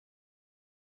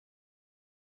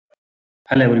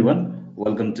Hello everyone,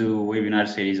 welcome to webinar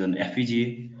series on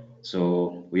FPGA.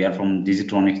 So we are from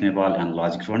Digitronix Nepal and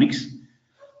LogicTronix.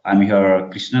 I'm here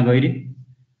Krishna Gaide.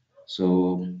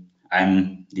 So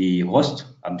I'm the host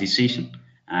of this session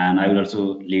and I will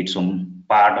also lead some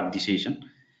part of the session.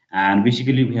 And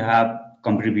basically we have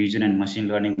computer vision and machine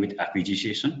learning with FPGA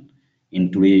session in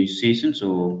today's session.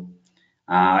 So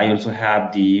I also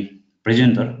have the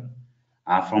presenter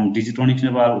from Digitronix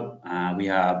Nepal, we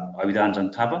have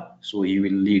Avidan Thapa. So he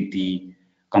will lead the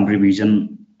computer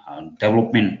vision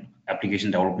development,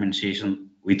 application development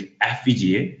session with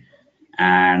FPGA.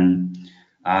 And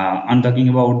I'm talking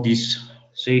about these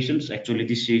sessions. Actually,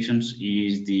 these sessions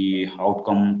is the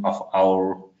outcome of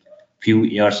our few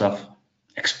years of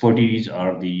expertise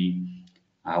or the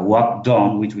work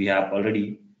done, which we have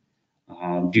already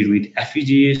did with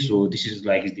FPGA. So this is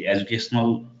like the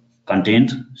educational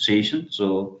content session.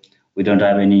 So we don't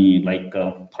have any like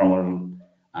formal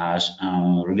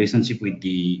relationship with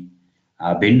the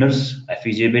vendors,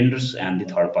 FPGA vendors, and the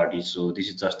third parties. So this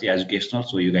is just the educational.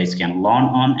 So you guys can learn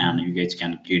on, and you guys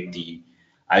can get the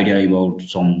idea about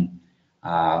some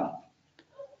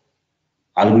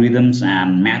algorithms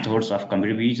and methods of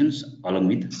computer visions, along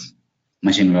with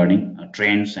machine learning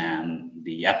trends and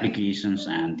the applications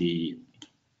and the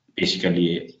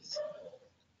basically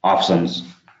options.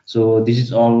 So this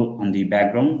is all on the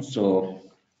background. So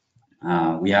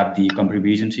we have the computer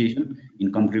vision session.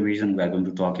 In computer vision, we are going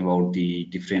to talk about the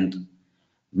different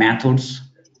methods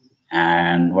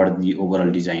and what is the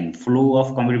overall design flow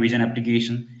of computer vision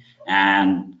application.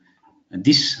 And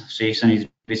this session is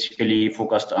basically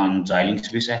focused on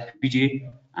Xilinx-based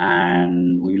FPGA,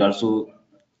 and we will also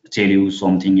tell you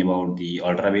something about the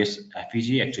Ultra-based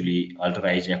FPGA. Actually,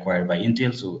 Ultra is acquired by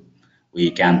Intel, so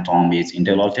we can term it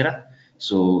Intel Altera.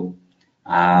 So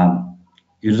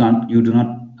you do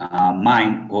not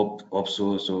mind, hope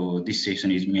so. So this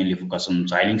session is mainly focused on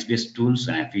Xilinx-based tools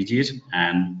and FPGAs,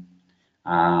 and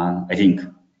I think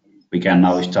we can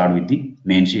now start with the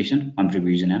main session, computer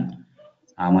vision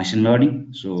and machine learning.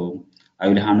 So I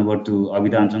will hand over to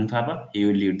Avidan Thapa. He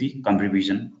will lead the computer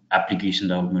vision application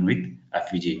development with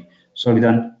FPGA. So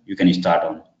Avidan, you can start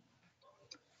on.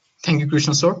 Thank you,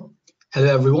 Krishna sir.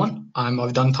 Hello everyone, I'm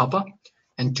Avidan Thapa,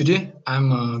 and today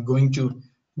I'm going to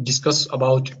discuss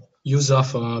about use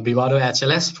of VIVADO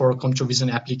HLS for computer vision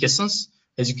applications.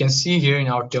 As you can see here in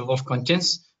our table of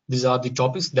contents, these are the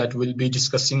topics that we'll be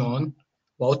discussing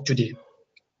about today.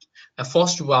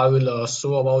 First, I will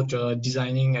show about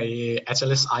designing a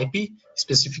HLS IP,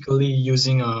 specifically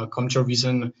using computer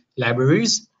vision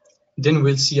libraries. Then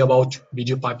we'll see about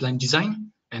video pipeline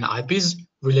design and IPs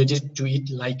related to it,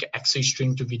 like access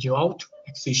string to video out,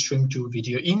 access string to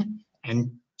video in,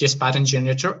 and test pattern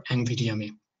generator and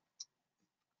VDMA.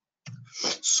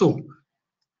 So,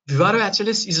 VIVADO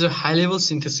HLS is a high-level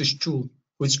synthesis tool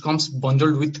which comes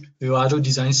bundled with VIVADO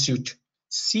design suite.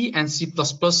 C and C++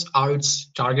 are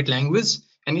its target language,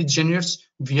 and it generates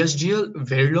VHDL,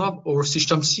 Verilog, or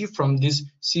System C from these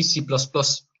C++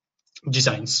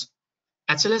 designs.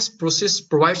 HLS process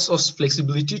provides us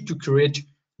flexibility to create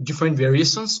different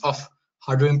variations of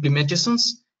hardware implementations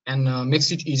and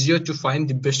makes it easier to find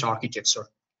the best architecture.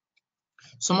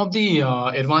 Some of the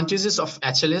advantages of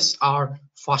HLS are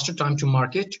faster time to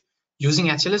market. Using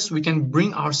HLS, we can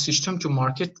bring our system to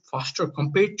market faster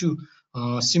compared to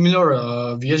similar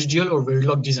VHDL or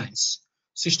Verilog designs.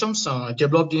 Systems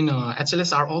developed in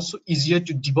HLS are also easier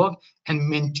to debug and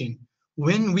maintain.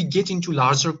 When we get into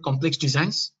larger complex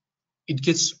designs, it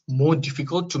gets more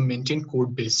difficult to maintain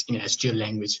code base in HDL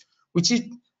language, which is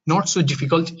not so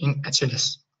difficult in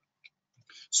HLS.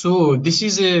 So this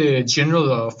is a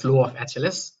general flow of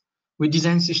HLS. We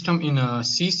design system in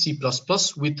C, C++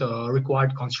 with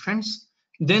required constraints.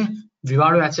 Then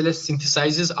VIVADO HLS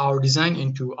synthesizes our design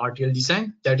into RTL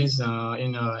design, that is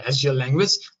in HDL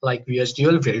language like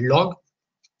VHDL, Verilog.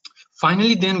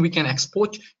 Finally, then we can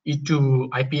export it to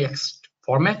IPX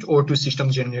format or to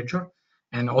system generator.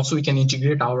 And also we can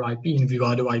integrate our IP in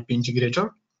VIVADO IP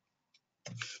integrator.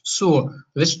 So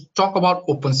let's talk about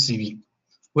OpenCV.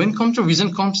 When computer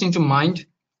vision comes into mind,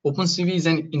 OpenCV is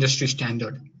an industry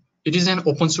standard. It is an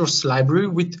open source library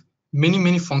with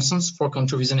many functions for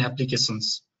computer vision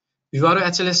applications. VIVADO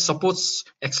HLS supports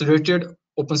accelerated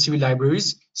OpenCV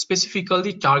libraries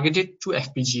specifically targeted to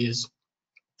FPGAs.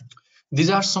 These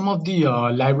are some of the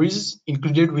libraries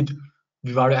included with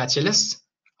VIVADO HLS.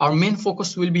 Our main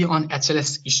focus will be on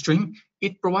HLS string.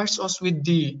 It provides us with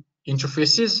the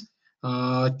interfaces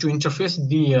to interface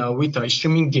with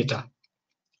streaming data.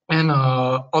 And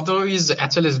other is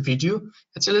HLS video.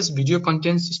 HLS video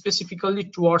contains specifically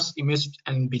towards image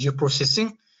and video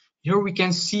processing. Here we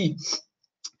can see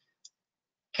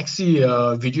XC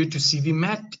video to CV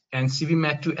mat and CV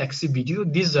mat to XC video.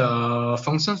 These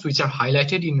functions which are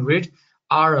highlighted in red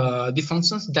are the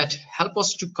functions that help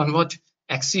us to convert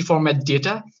XC format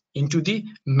data into the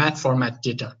mat format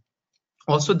data.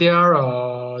 Also, there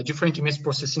are different image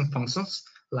processing functions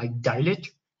like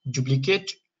dilate,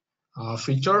 duplicate,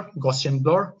 filter, Gaussian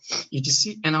blur,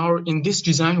 etc. And in this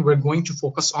design, we're going to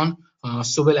focus on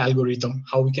Sobel algorithm,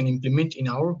 how we can implement in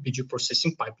our video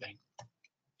processing pipeline.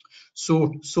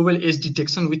 So Sobel edge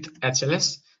detection with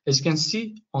HLS. As you can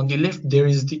see on the left, there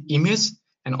is the image,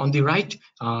 and on the right,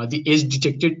 the edge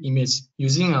detected image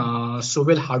using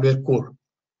Sobel hardware core.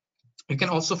 You can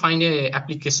also find a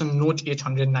application Note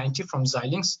 890 from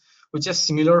Xilinx, which is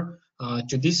similar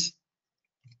to this.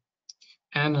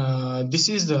 And this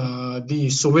is the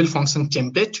Sobel function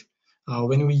template.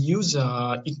 When we use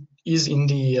it is in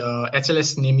the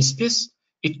HLS namespace,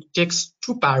 it takes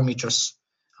two parameters: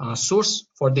 source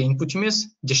for the input image,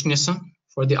 destination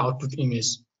for the output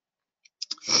image.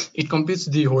 It computes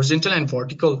the horizontal and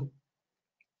vertical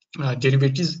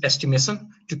derivatives estimation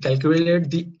to calculate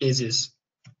the edges.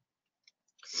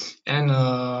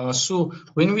 And so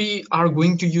when we are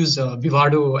going to use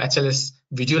VIVADO HLS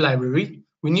video library,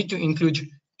 we need to include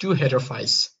two header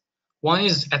files. One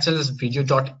is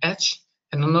hls-video.h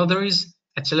and another is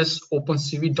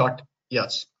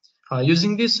hls-opencv.h.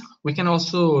 Using this, we can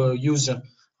also use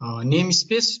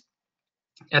namespace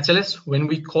HLS when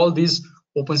we call these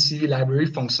OpenCV library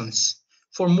functions.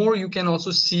 For more, you can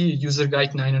also see user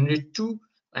guide 902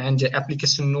 and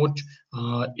application note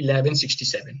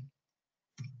 1167.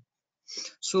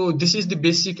 So this is the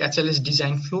basic HLS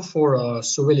design flow for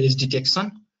Sobel edge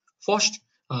detection. First,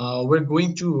 we're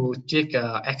going to take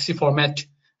XC format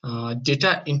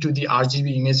data into the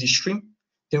RGB image stream.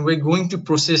 Then we're going to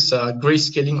process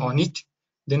grayscaling on it.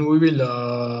 Then we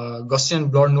will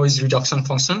Gaussian blur noise reduction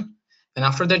function. And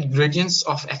after that, gradients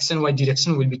of X and Y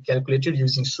direction will be calculated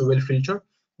using Sobel filter.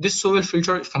 This Sobel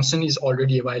filter function is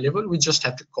already available. We just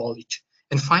have to call it.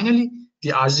 And finally, the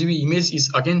RGB image is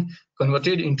again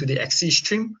converted into the XC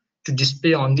stream to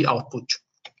display on the output.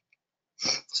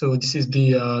 So this is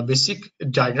the basic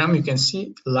diagram. You can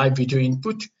see live video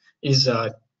input is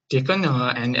taken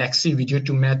and XC video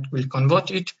to mat will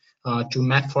convert it to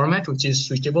mat format, which is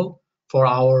suitable for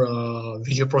our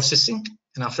video processing.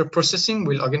 And after processing,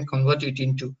 we'll again convert it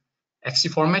into XC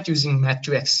format using mat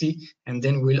to XC, and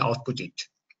then we'll output it.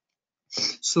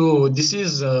 So this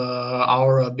is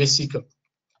our basic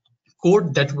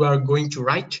code that we are going to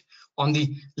write. On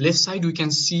the left side, we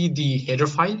can see the header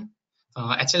file,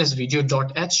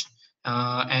 hls-video.h,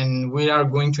 and we are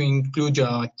going to include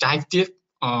typedef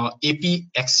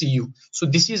AP-XCU. So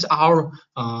this is our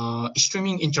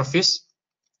streaming interface,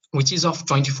 which is of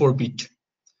 24-bit.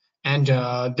 And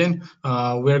then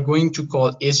we're going to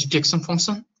call edge detection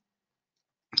function.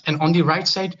 And on the right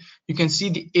side, you can see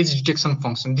the edge detection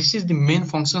function. This is the main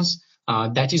functions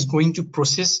that is going to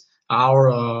process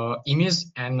our image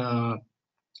and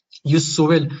use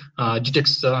Sobel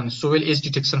Sobel edge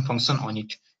detection function on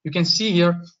it. You can see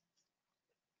here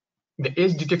the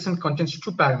edge detection contains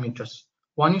two parameters.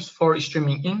 One is for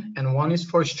streaming in and one is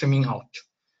for streaming out.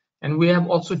 And we have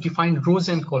also defined rows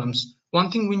and columns. One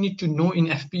thing we need to know in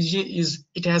FPGA is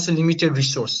it has a limited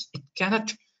resource. It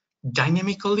cannot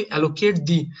dynamically allocate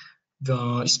the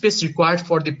space required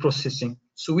for the processing.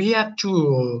 So we have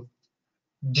to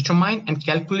determine and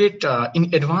calculate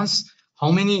in advance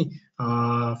how many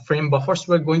frame buffers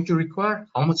we're going to require,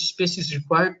 how much space is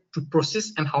required to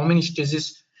process, and how many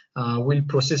stages we'll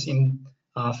process in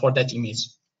for that image.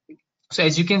 So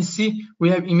as you can see, we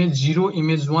have image 0,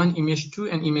 image 1, image 2,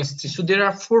 and image 3. So there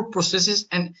are 4 processes,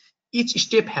 and each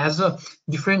step has a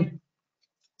different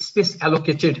space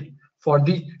allocated for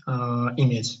the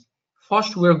image.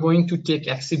 First, we are going to take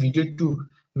XC video to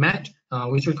mat,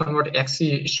 which will convert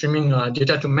XC streaming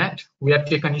data to mat. We have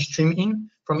taken stream in.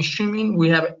 From stream in, we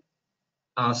have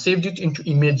saved it into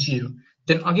image 0.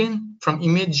 Then again, from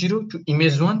image 0 to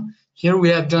image 1, here we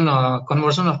have done a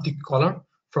conversion of the color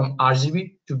from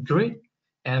RGB to gray,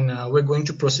 and we're going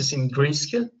to process in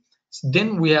grayscale.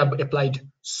 Then we have applied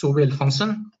Sobel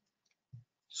function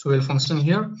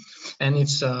here, and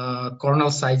its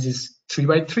kernel size is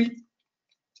 3×3.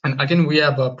 And again, we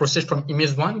have processed from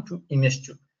image 1 to image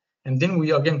 2. And then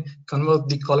we again convert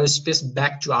the color space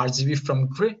back to RGB from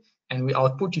gray, and we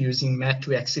output using mat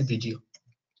to XC video.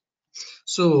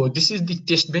 So this is the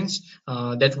test bench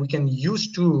that we can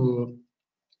use to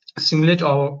simulate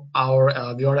our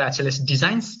VIVADO HLS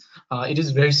designs. It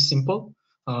is very simple.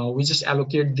 We just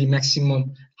allocate the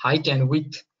maximum height and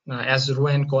width as row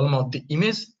and column of the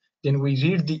image. Then we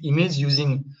read the image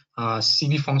using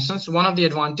CV functions. One of the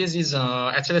advantages is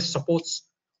HLS supports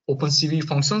OpenCV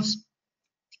functions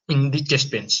in the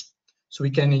test bench. So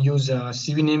we can use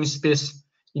CV namespace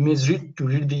image read to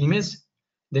read the image.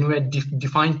 Then we have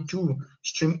defined two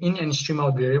stream in and stream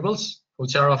out variables,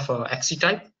 which are of XC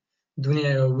type.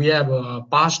 Then we have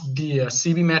passed the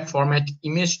CVMAT format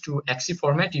image to XC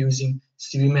format using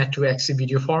CVMAT to XC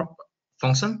video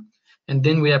function. And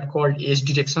then we have called edge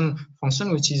detection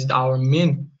function, which is our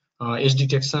main edge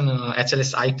detection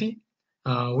HLS IP,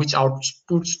 which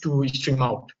outputs to stream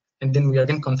out. And then we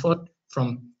again convert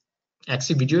from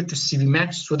XC video to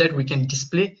CVMAT so that we can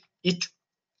display it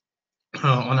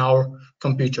on our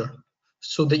computer.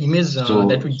 So the image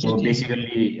that we get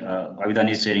basically,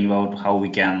 Avidan is sharing about how we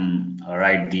can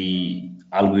write the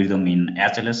algorithm in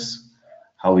HLS,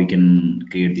 how we can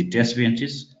create the test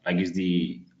benches, like is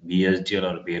the VHDL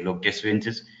or VLOG test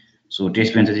benches. So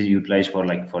test benches is utilized for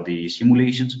the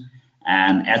simulations,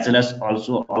 and HLS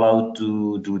also allowed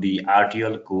to do the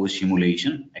RTL core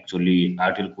simulation. Actually,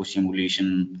 RTL core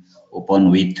simulation open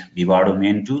with VIVADO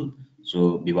main tool,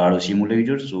 so VIVADO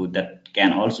simulator, so that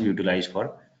can also utilize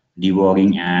for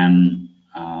debugging and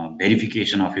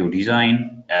verification of your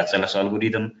design HLS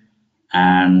algorithm.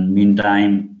 And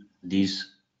meantime, this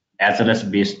HLS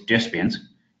based test bench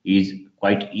is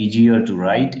quite easier to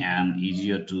write and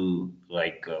easier to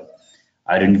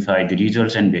identify the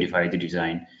results and verify the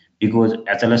design, because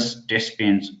HLS test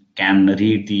bench can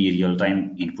read the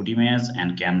real-time input image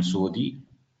and can show the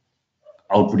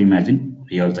output image in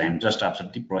real time just after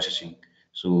the processing.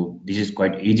 So this is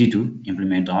quite easy to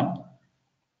implement on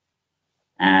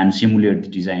and simulate the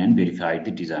design and verify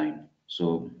the design.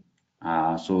 So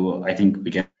I think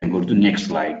we can go to the next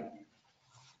slide.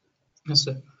 Yes,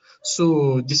 sir.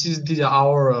 So this is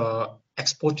our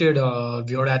exported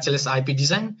VIVADO HLS IP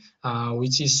design,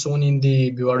 which is shown in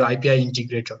the VIVADO API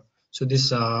integrator. So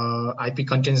this IP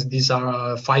contains these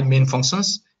are 5 main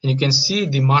functions, and you can see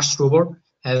the Mars rover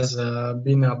has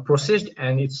been processed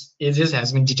and its edges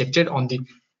has been detected on the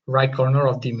right corner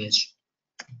of the image.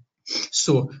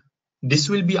 So this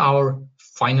will be our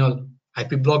final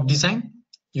IP block design.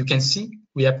 You can see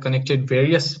we have connected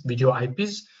various video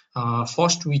IPs.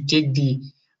 First, we take the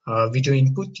video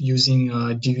input using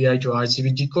DVI to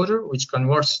RGB decoder, which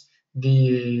converts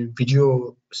the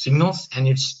video signals and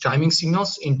its timing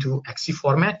signals into XC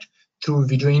format through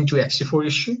video into XC4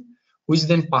 issue, which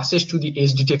then passes to the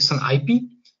edge detection IP,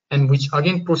 and which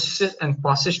again processes and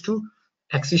passes to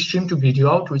XC stream to video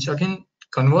out, which again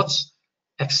converts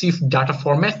XC data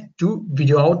format to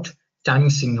video out timing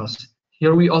signals.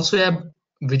 Here we also have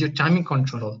video timing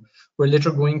controller. We're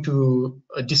later going to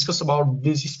discuss about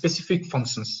these specific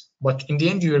functions, but in the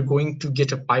end you are going to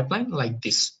get a pipeline like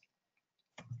this.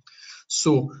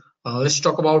 So let's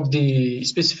talk about the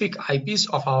specific IPs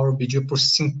of our video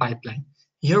processing pipeline.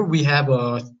 Here we have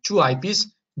 2 IPs,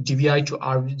 DVI to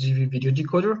RGB video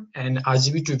decoder and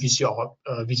RGB to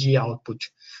VGA output.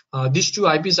 These 2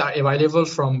 IPs are available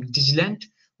from Digiland.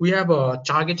 We have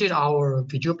targeted our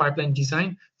video pipeline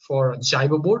design for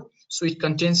Jaiba board. So it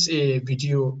contains a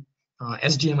video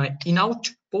HDMI in-out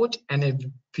port and a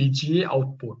VGA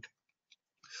out port.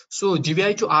 So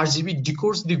DVI to RGB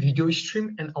decodes the video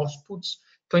stream and outputs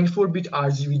 24-bit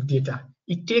RGB data.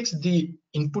 It takes the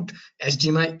input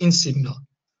HDMI in signal.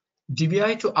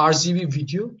 DVI to RGB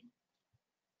video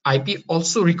IP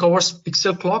also recovers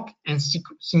pixel clock and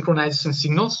synchronization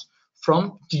signals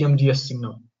from TMDS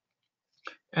signal.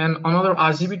 And another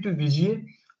RGB to VGA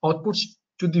outputs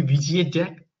to the VGA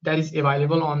deck that is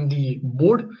available on the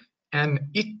board, and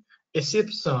it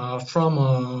accepts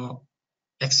from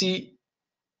XC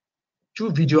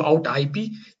to video out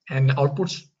IP and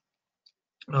outputs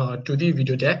to the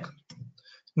video deck.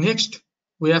 Next,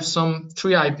 we have some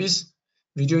 3 IPs: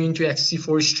 video into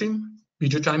XC4 stream,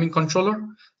 video timing controller,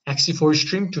 XC4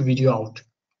 stream to video out.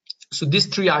 So these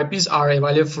 3 IPs are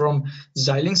available from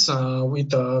Xilinx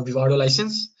with VIVADO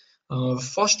license.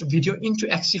 First, video into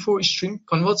XC4 stream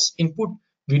converts input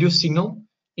video signal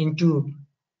into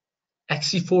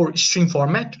XC4 stream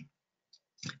format,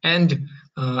 and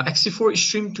XC4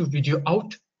 stream to video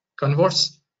out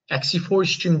converts XC4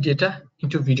 stream data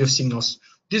into video signals.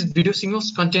 These video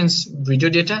signals contains video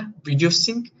data, video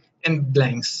sync, and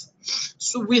blanks.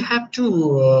 So we have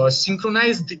to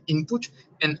synchronize the input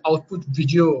and output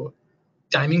video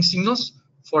timing signals.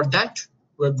 For that,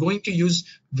 we're going to use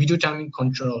video timing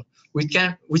controller, which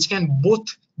can both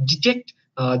detect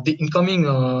the incoming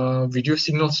video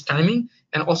signals timing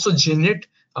and also generate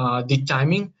the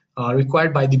timing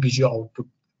required by the video output.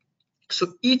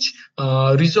 So each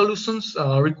resolutions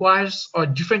requires a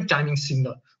different timing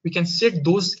signal, we can set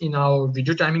those in our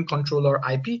video timing controller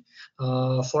IP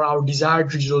for our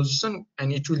desired resolution,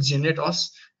 and it will generate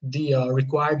us the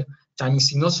required timing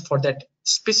signals for that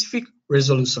specific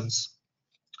resolutions.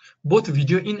 Both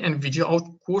video in and video out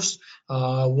cores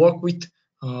work with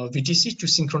VTC to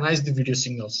synchronize the video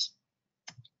signals.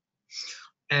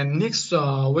 And next,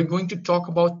 we're going to talk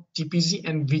about TPG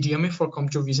and VDMA for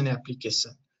computer vision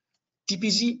application.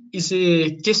 TPG is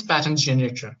a test pattern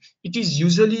generator. It is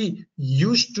usually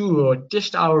used to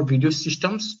test our video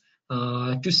systems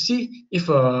to see if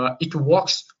it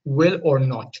works well or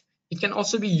not. It can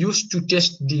also be used to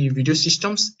test the video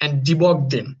systems and debug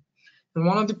them. And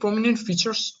one of the prominent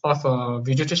features of a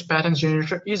video test pattern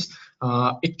generator is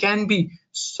it can be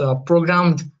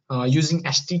programmed using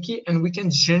SDK, and we can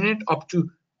generate up to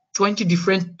 20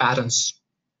 different patterns.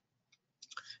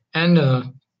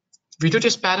 And video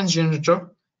test pattern generator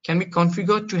can be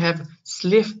configured to have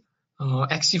slave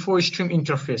XC4 stream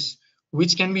interface,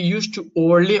 which can be used to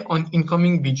overlay on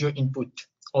incoming video input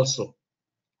also.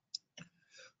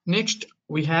 Next,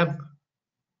 we have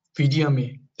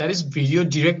VDMA, that is Video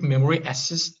Direct Memory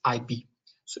Access IP.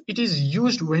 So it is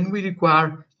used when we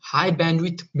require high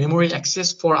bandwidth memory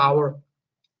access for our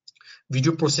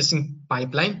video processing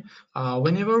pipeline.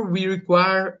 Whenever we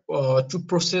require to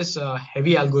process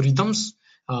heavy algorithms,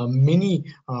 many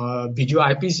video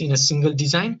IPs in a single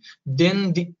design,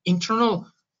 then the internal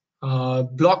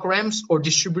block RAMs or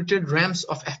distributed RAMs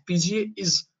of FPGA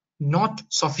is not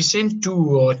sufficient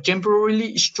to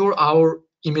temporarily store our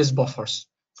image buffers.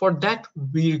 For that,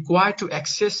 we require to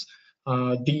access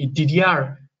the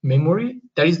DDR memory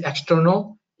that is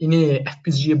external in a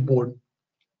FPGA board.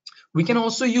 We can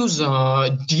also use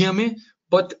DMA,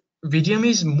 but VDMA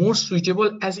is more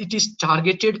suitable as it is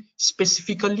targeted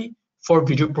specifically for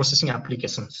video processing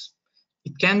applications.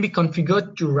 It can be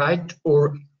configured to write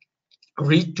or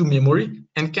read to memory,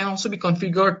 and can also be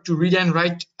configured to read and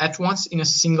write at once in a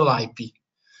single IP.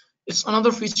 Its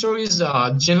another feature is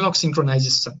Genlock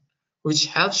synchronization, which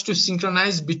helps to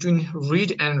synchronize between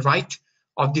read and write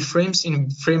of the frames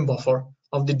in frame buffer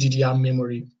of the DDR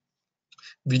memory.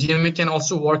 VDMA can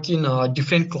also work in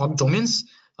different clock domains.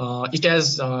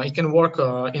 It can work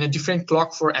in a different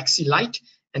clock for XC light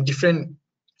and different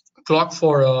clock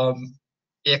for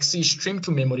XC stream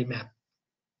to memory map.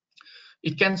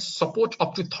 It can support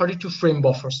up to 32 frame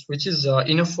buffers, which is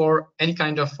enough for any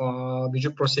kind of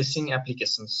video processing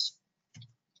applications.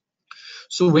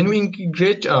 So when we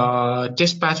integrate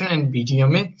test pattern and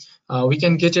VDMA, we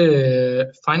can get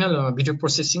a final video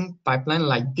processing pipeline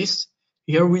like this.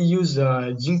 Here we use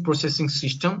a Zing processing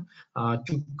system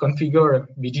to configure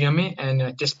VDMA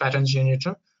and test pattern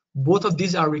generator. Both of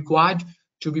these are required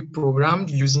to be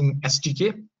programmed using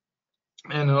SDK,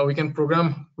 and we can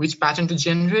program which pattern to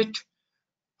generate,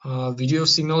 video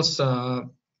signals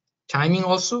timing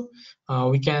also.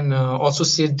 We can also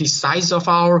set the size of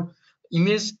our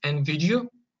image and video.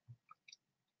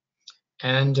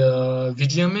 And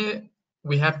VDMA,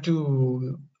 we have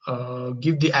to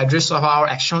give the address of our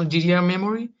external DDR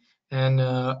memory, and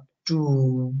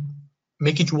to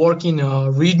make it work in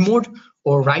read mode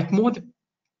or write mode.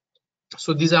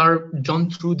 So these are done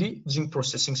through the Zing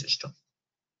processing system.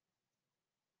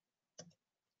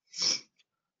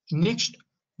 Next,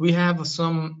 we have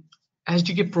some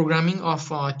SDK programming of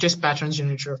test pattern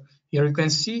generator. Here you can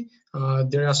see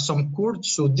there are some code.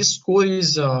 So this code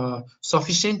is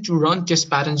sufficient to run test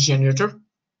pattern generator.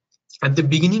 At the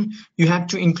beginning, you have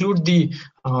to include the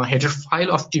header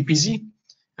file of TPG,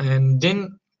 and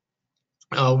then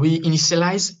we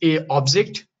initialize a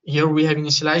object. Here we have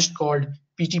initialized called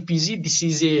PTPG. This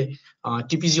is a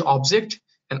TPG object,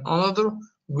 and another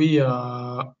we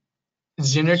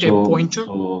generate a pointer.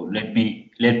 So let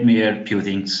me add few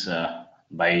things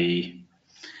by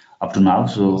up to now.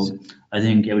 So I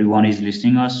think everyone is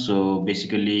listening us. So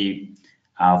basically,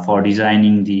 for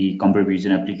designing the computer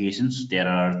vision applications, there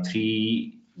are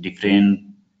three different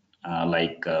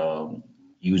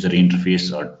user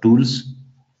interface or tools,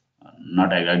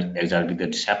 not exactly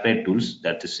the separate tools,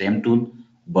 that's the same tool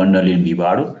bundled in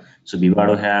VIVADO. So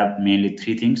VIVADO have mainly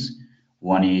three things.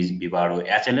 One is VIVADO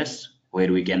HLS,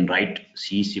 where we can write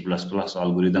C++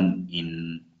 algorithm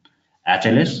in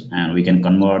HLS, and we can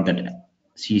convert that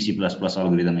C++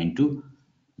 algorithm into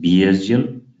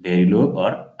VHDL, Verilog,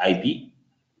 or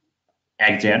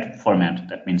IPXZ format.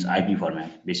 That means IP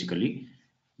format, basically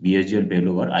VHDL,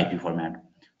 Verilog, or IP format.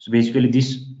 So basically,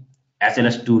 this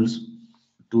HLS tool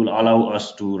allow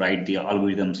us to write the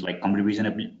algorithms like computer vision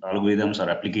algorithms or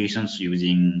applications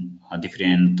using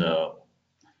different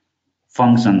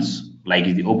functions, like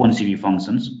the OpenCV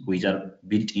functions, which are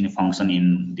built-in function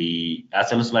in the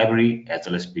HLS library,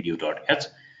 HLS video.h.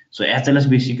 So HLS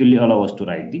basically allows us to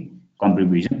write the computer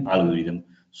vision algorithm.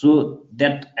 So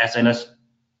that HLS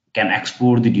can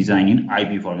export the design in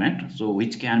IP format, so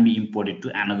which can be imported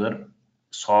to another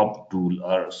sub tool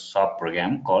or sub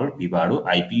program called VIVADO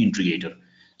IP integrator.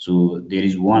 So there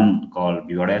is one called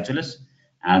VIVADO HLS,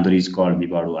 another is called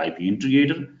VIVADO IP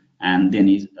integrator, and then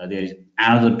there is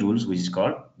another tools which is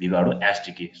called VIVADO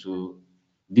SDK. So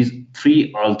these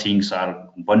three all things are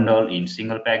bundled in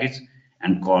single package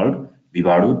and called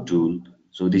VIVADO tool.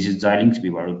 So this is Xilinx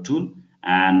VIVADO tool,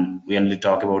 and we only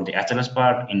talk about the HLS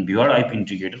part. In VIVADO IP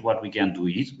integrator, what we can do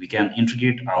is we can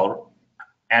integrate our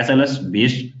HLS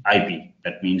based IP,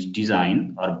 that means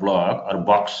design or block or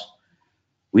box,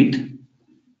 with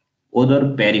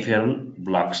other peripheral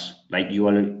blocks. Like you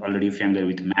are already familiar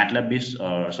with MATLAB based,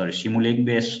 sorry, Simulink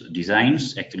based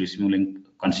designs. Actually, Simulink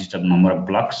consists of number of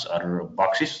blocks or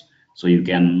boxes. So you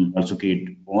can also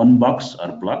create one box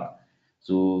or block.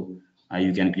 So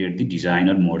you can create the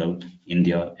designer model in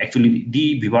there. Actually,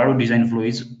 the Vivaro design flow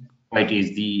is quite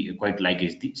like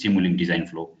is the Simulink design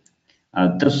flow.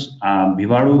 Thus,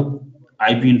 VIVADO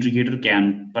IP integrator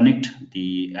can connect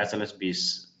the SLS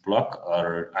base block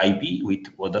or IP with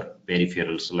other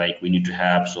peripherals. Like we need to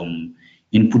have some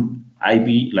input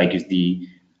IP, like is the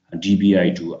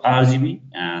GBI to RGB,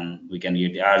 and we can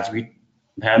get the RGB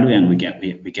value, and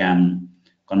we can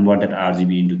convert that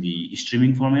RGB into the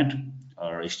streaming format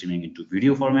or streaming into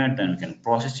video format. Then we can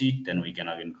process it. Then we can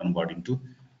again convert into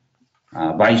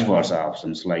vice versa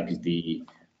options, like the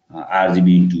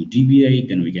RGB into DBI,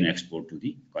 then we can export to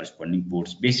the corresponding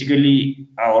ports. Basically,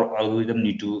 our algorithm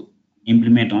need to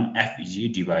implement on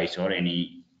FPGA device or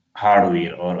any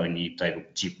hardware or any type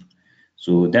of chip.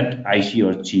 So that IC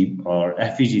or chip or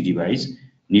FPGA device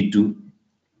need to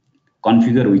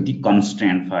configure with the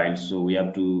constraint file. So we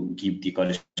have to give the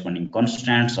corresponding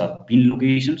constraints or pin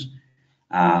locations,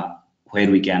 uh,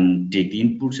 where we can take the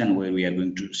inputs and where we are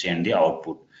going to send the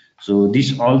output. So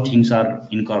these all things are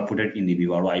incorporated in the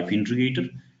VIVADO IP integrator,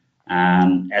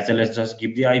 and as well as just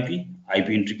give the IP. IP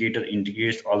integrator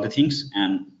integrates all the things,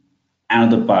 and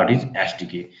another part is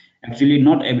SDK. Actually,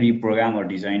 not every program or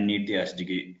design need the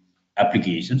SDK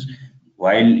applications.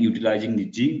 While utilizing the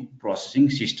G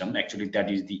processing system, actually that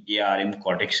is the ARM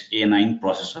Cortex A9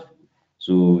 processor.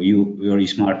 So your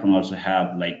smartphone also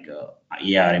have like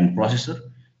ARM processor.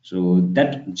 So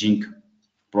that Zinc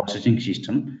processing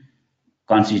system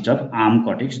consists of ARM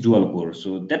Cortex dual core.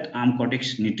 So that ARM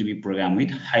Cortex need to be programmed with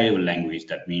high level language.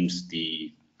 That means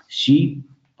the C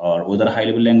or other high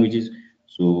level languages.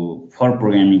 So for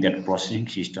programming that processing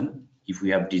system, if we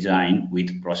have designed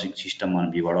with processing system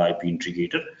on VIVADO IP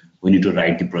integrator, we need to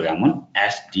write the program on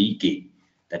SDK.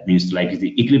 That means like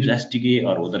the Eclipse SDK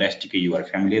or other SDK you are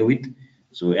familiar with.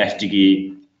 So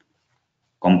SDK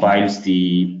compiles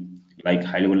the like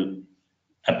high level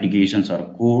applications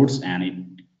or codes, and it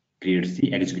creates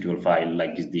the executable file,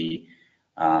 like is the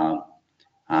uh,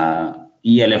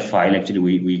 ELF file. Actually,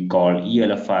 we call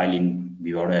ELF file in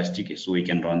VIVADO SDK, so we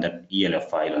can run that ELF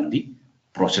file on the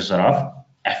processor of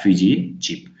FPGA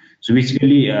chip. So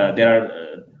basically, there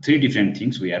are three different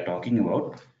things we are talking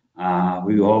about.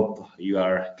 We hope you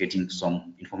are getting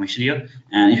some information here,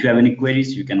 and if you have any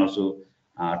queries, you can also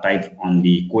type on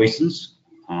the questions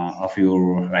of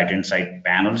your right hand side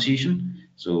panel session.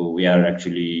 So we are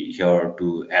actually here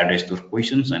to address those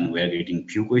questions, and we are getting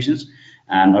few questions.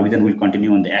 And then we'll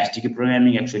continue on the SDK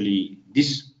programming. Actually,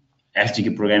 this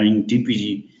SDK programming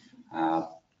TPG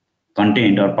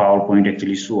content or PowerPoint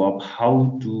actually show up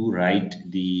how to write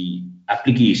the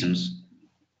applications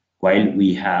while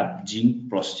we have Gene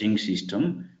processing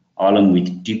system along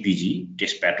with TPG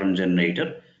test pattern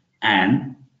generator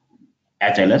and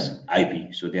HLS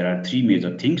IP. So there are three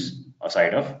major things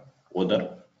aside of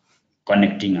other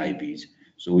connecting IPs.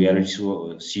 So we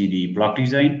also see the block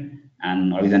design,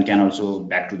 and Avidan can also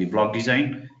back to the block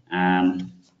design,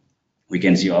 and we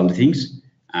can see all the things.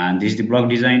 And this is the block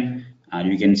design, and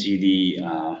we can see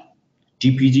the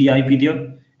TPG IP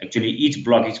there. Actually, each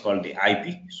block is called the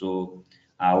IP. So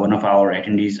one of our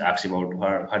attendees asked about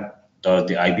what does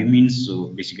the IP means. So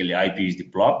basically, IP is the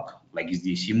block, like is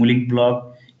the Simulink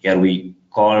block. Here we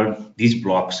call these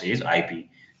blocks as IP.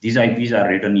 These IPs are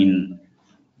written in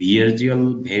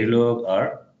VHDL, Verilog,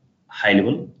 or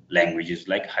high-level languages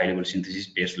like high-level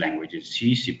synthesis-based languages,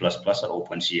 C, C++, or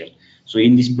OpenCL. So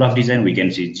in this block design, we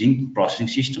can see Zinc processing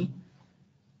system,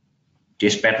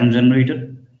 test pattern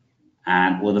generator,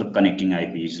 and other connecting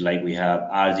IPs, like we have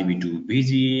RGB to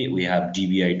VGA, we have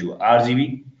DBI to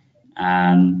RGB,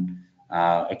 and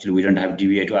actually we don't have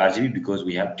DBI to RGB because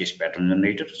we have test pattern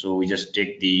generator. So we just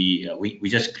take the we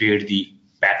just create the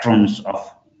patterns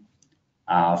of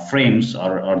frames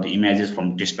or the images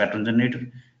from test pattern generator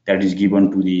that is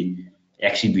given to the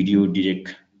XE video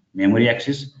direct memory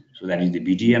access. So that is the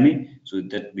VDMA. So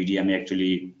that VDMA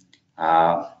actually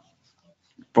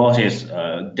process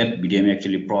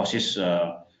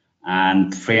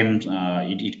and frames.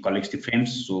 It collects the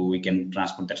frames, so we can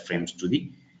transfer that frames to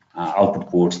the output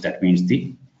ports. That means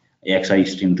the AXI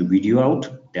stream to video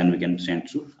out, then we can send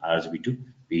to RGB to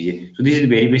VGA. So this is the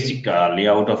very basic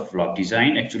layout of block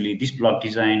design. Actually, this block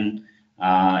design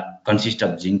consists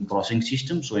of Zinc processing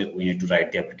system, so we need to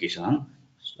write the application on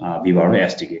VIVADO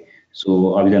SDK.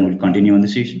 So Abhidan will continue on the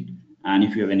session, and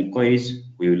if you have any queries,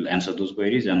 we will answer those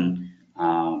queries, and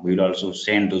we will also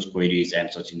send those queries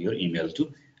answers in your email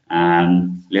too.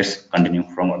 And let's continue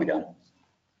from Abhidan.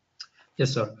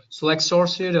 Yes, sir. So like Sor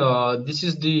said, this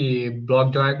is the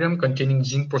block diagram containing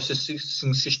Zinc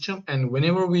processing system, and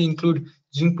whenever we include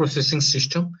Zinc processing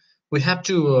system, we have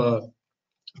to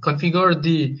configure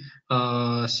the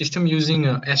system using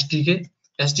SDK.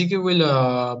 SDK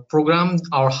will program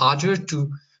our hardware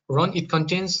to run. It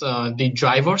contains the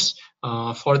drivers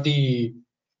for the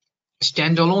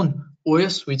standalone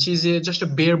OS, which is just a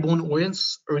bare bone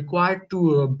OS required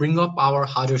to bring up our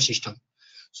hardware system.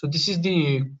 So this is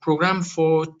the program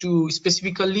to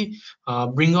specifically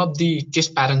bring up the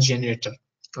test pattern generator.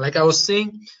 Like I was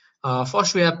saying,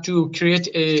 first we have to create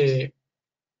a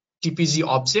TPG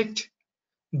object.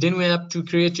 Then we have to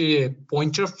create a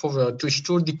pointer to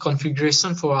store the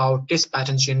configuration for our test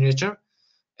pattern generator,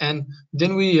 and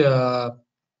then we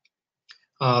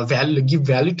give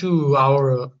value to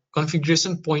our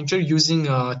configuration pointer using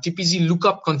TPG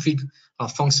lookup config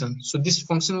function. So this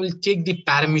function will take the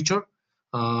parameter,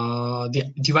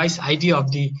 the device ID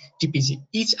of the TPG.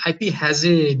 Each IP has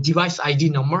a device ID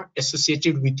number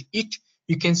associated with it.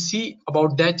 You can see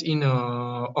about that in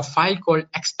a file called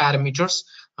xparameters,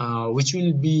 which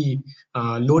will be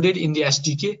loaded in the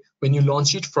SDK when you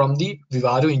launch it from the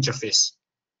VIVADO interface.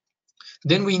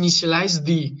 Then we initialize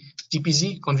the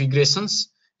TPG configurations.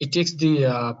 It takes the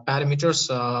parameters,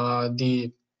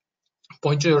 the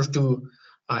pointer to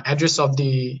address of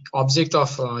the object of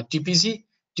TPG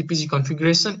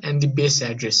configuration, and the base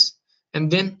address.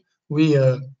 And then we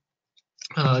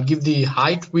give the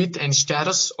height, width, and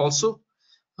status also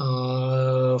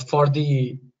for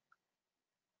the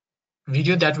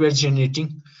video that we are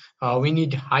generating. We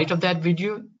need height of that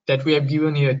video that we have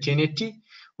given here 1080,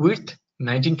 width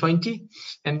 1920,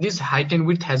 and this height and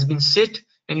width has been set,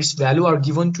 and its value are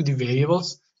given to the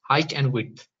variables height and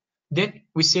width. Then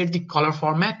we set the color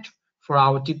format for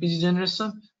our TPG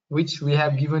generation, which we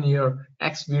have given here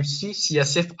XVC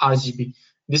CSF RGB.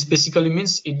 This basically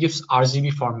means it gives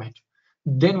RGB format.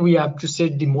 Then we have to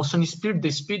set the motion speed,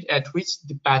 the speed at which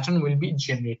the pattern will be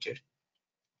generated.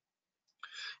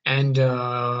 And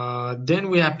then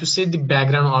we have to set the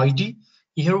background ID.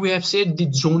 Here we have set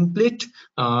the zone plate.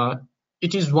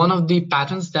 It is one of the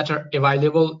patterns that are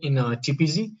available in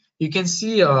TPG. You can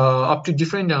see up to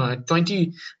different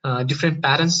 20 different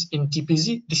patterns in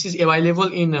TPG. This is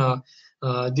available in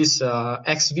this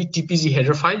XV TPG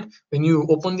header file. When you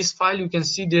open this file, you can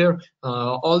see there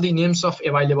all the names of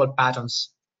available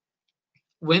patterns.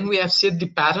 When we have set the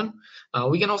pattern,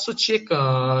 we can also check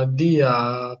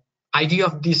the ID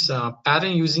of this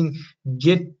pattern using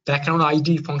get background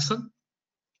ID function.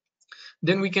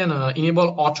 Then we can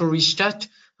enable auto restart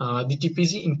the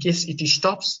TPG in case it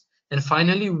stops. And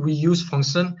finally, we use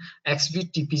function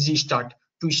xv TPG start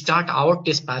to start our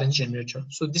test pattern generator.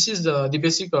 So this is the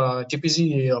basic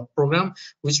TPG program,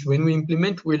 which when we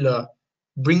implement will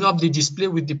bring up the display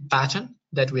with the pattern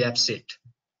that we have set.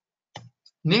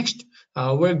 Next,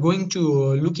 we're going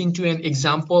to look into an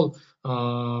example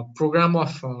program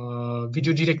of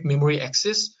video direct memory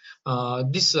access.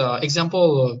 This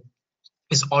example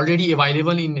is already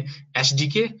available in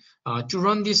SDK. To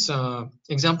run this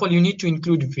example, you need to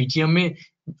include VDMA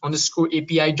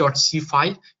 _API.c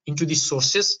file into the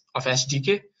sources of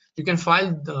SDK. You can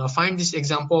find this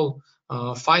example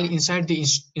file inside the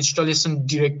installation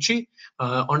directory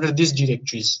under these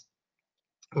directories,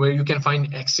 where you can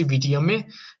find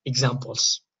XVDMA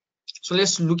examples. So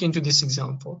let's look into this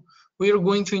example. We are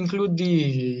going to include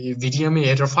the VDMA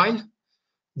header file.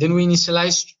 Then we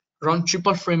initialize run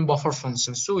triple frame buffer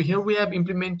function. So here we have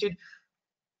implemented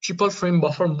triple frame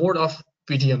buffer mode of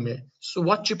VDMA. So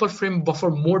what triple frame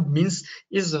buffer mode means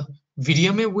is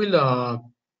VDMA will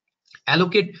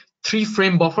allocate 3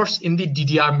 frame buffers in the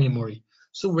DDR memory.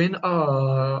 So when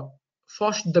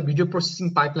first the video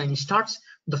processing pipeline starts,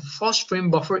 the first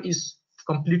frame buffer is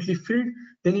completely filled,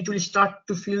 then it will start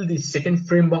to fill the second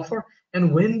frame buffer,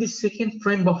 and when the second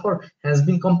frame buffer has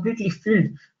been completely filled,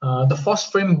 the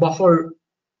first frame buffer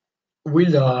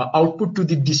will output to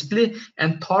the display,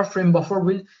 and third frame buffer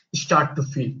will start to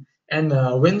fill. And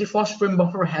when the first frame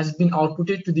buffer has been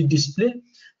outputted to the display,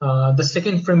 the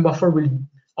second frame buffer will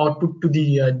output to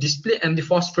the display, and the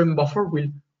first frame buffer will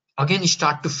again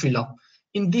start to fill up.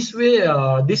 In this way,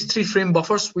 these 3 frame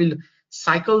buffers will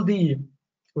cycle the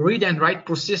read and write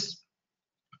process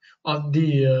of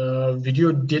the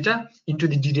video data into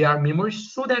the DDR memory,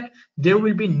 so that there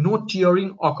will be no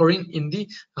tearing occurring in the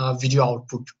video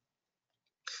output.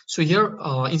 So here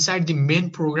inside the main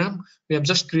program, we have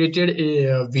just created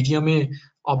a VDMA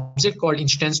object called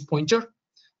instance pointer,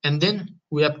 and then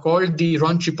we have called the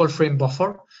run triple frame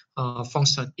buffer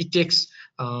function. It takes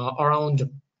around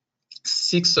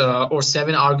 6 or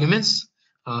 7 arguments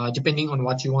depending on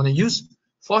what you want to use.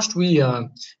 First, we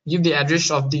give the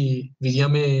address of the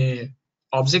VDMA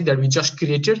object that we just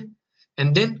created,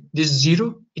 and then this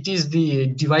 0, it is the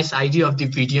device ID of the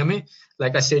VDMA.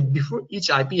 Like I said before, each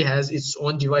IP has its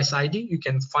own device ID. You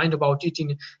can find about it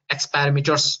in X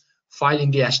parameters file in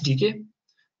the SDK.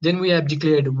 Then we have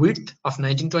declared width of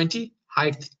 1920,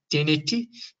 height 1080,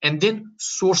 and then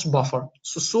source buffer.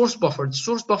 So source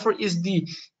buffer is the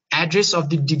address of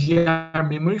the DDR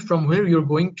memory from where you're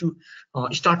going to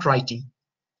start writing.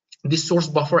 This source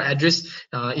buffer address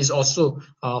is also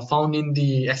found in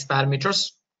the X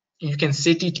parameters. You can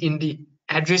set it in the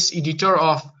address editor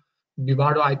of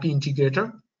VIVADO IP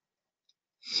integrator.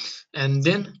 And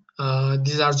then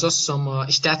these are just some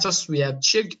status we have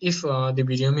checked. If the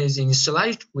VDMA is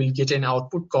initialized, we'll get an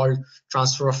output called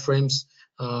transfer of frames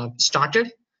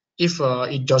started. If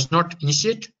it does not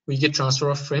initiate, we get transfer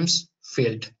of frames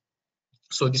failed.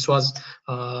 So this was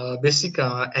basic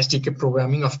SDK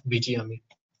programming of VDMA.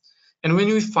 And when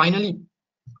we finally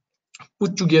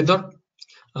put together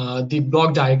the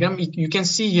block diagram, you can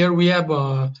see here we have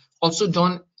also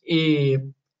done a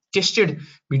tested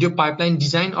video pipeline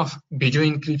design of video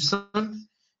encryption.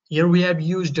 Here we have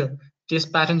used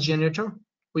test pattern generator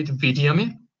with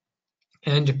VDMA,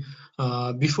 and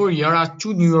before here are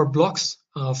 2 newer blocks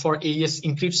for AES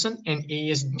encryption and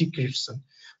AES decryption.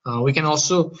 We can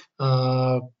also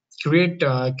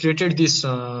created this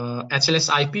HLS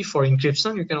IP for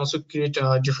encryption. You can also create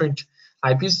different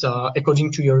IPs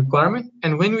according to your requirement,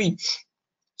 and when we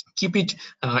keep it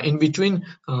in between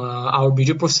our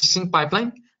video processing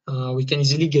pipeline, we can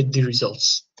easily get the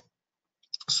results.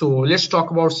 So let's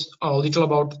talk about a little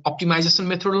about optimization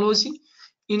methodology.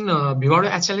 In VIVADO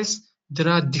HLS, there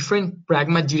are different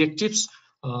pragma directives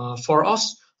for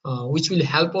us, which will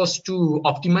help us to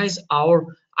optimize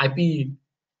our IP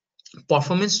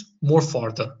performance more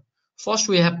further. First,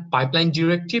 we have pipeline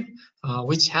directive,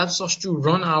 which helps us to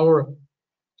run our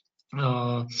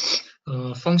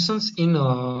functions in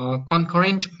a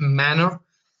concurrent manner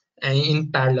and in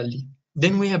parallelly.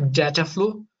 Then we have data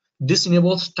flow. This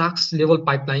enables task level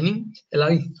pipelining,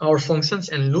 allowing our functions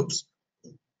and loops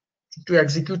to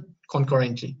execute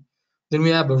concurrently. Then we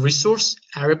have a resource,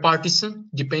 array partition,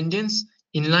 dependence,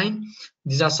 inline.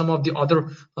 These are some of the other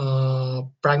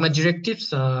pragma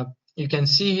directives. You can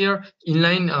see here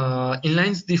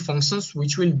inlines the functions,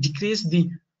 which will decrease the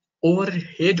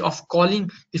overhead of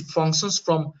calling the functions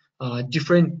from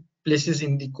different places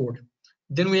in the code.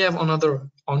 Then we have another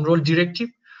unroll directive.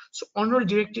 So unroll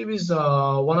directive is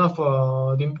one of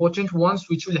the important ones,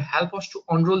 which will help us to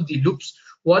unroll the loops.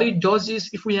 What it does is,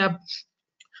 if we have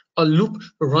a loop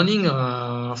running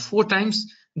 4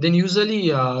 times, then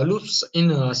usually loops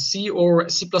in C or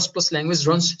C++ language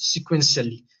runs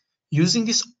sequentially. Using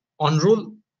this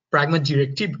unroll pragma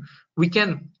directive, we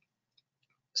can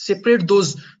separate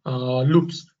those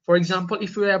loops. For example,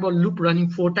 if we have a loop running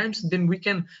 4 times, then we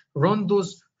can run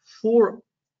those 4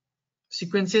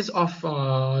 sequences of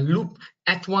loop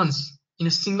at once in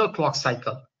a single clock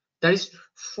cycle. That is,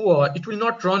 it will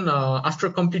not run after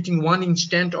completing 1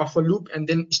 instant of a loop and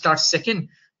then start second,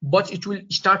 but it will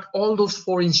start all those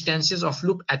 4 instances of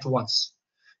loop at once.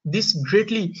 This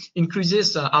greatly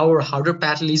increases our hardware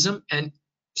parallelism and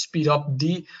speed up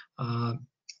the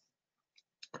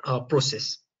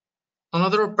process.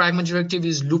 Another pragma directive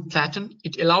is loop flatten.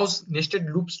 It allows nested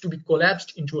loops to be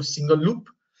collapsed into a single loop.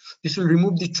 This will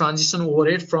remove the transition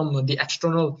overhead from the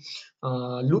external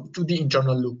loop to the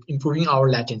internal loop, improving our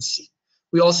latency.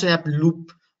 We also have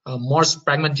loop merge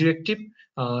pragma directive.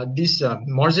 This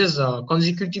merges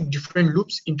consecutive different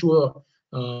loops into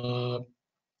a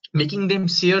making them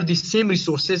share the same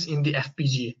resources in the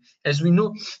FPGA. As we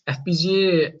know,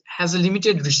 FPGA has a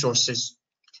limited resources.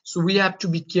 So we have to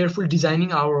be careful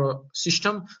designing our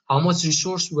system, how much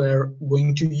resource we're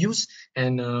going to use,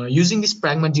 and using these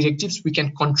pragma directives, we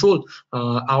can control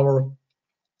our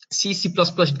C++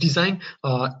 design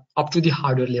up to the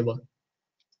hardware level.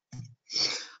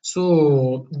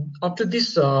 So after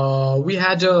this, we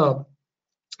had a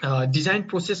design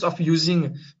process of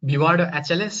using VIVADO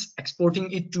HLS,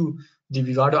 exporting it to the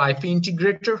VIVADO IP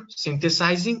integrator,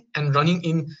 synthesizing and running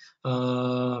in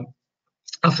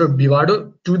after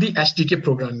VIVADO to the SDK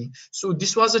programming. So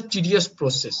this was a tedious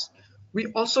process. We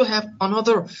also have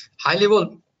another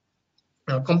high-level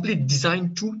complete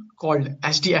design tool called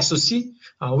SDSoC,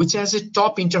 which has a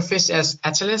top interface as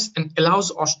HLS and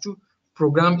allows us to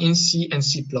program in C and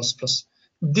C++.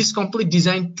 This complete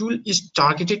design tool is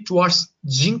targeted towards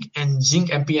Zynq and Zynq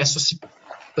MPSoC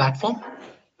platform.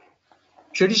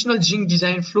 Traditional Zynq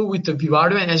design flow with the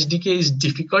VIVADO and SDK is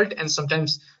difficult and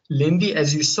sometimes lengthy.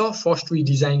 As you saw, first we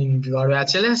design in VIVADO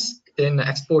HLS, then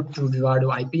export to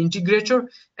VIVADO IP integrator,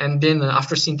 and then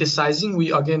after synthesizing,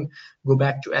 we again go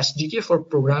back to SDK for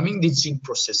programming the Zynq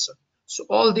processor. So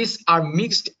all these are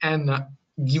mixed and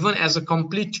given as a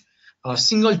complete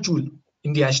single tool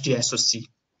in the SDSoC.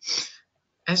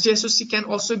 SDSoC can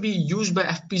also be used by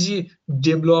FPGA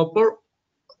developer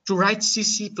to write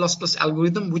C++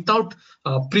 algorithm without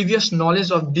previous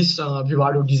knowledge of this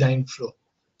VIVADO design flow.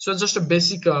 So just a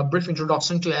basic brief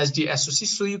introduction to SDSoC,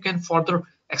 so you can further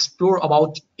explore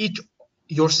about it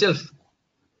yourself.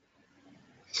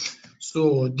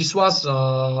 So this was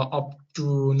up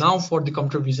to now for the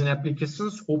computer vision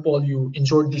applications. Hope all you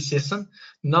enjoyed this session.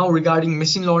 Now regarding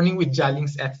machine learning with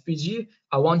Xilinx FPGA,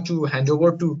 I want to hand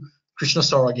over to Krishna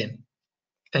sir again.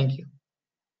 Thank you.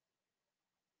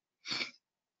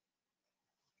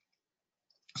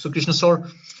 So Krishna sir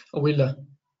will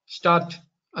start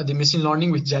the machine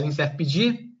learning with Xilinx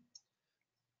FPGA.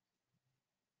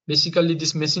 Basically,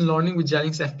 this machine learning with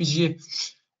Xilinx FPGA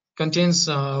contains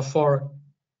for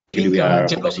we are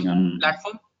focusing on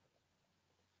platform.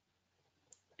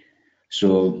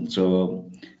 So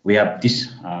we have this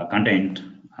content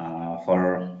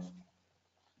for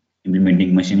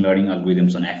implementing machine learning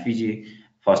algorithms on FPGA.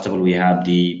 First of all, we have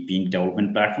the PYNQ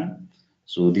development platform.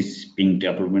 So this PYNQ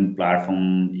development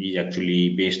platform is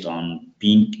actually based on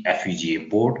PYNQ FPGA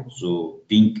board. So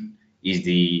PYNQ is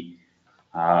the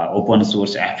open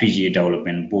source FPGA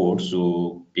development board.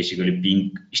 So basically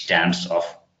PYNQ stands of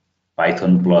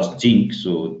Python plus Zynq.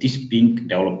 So this PYNQ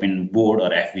development board or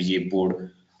FPGA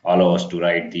board allows us to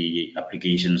write the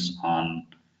applications on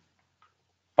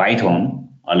Python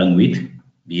along with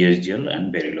BSGL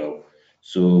and Verilog.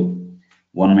 So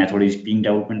one method is PYNQ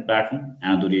development platform,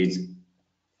 another is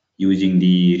using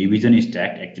the revision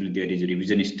stack. Actually, there is a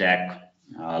revision stack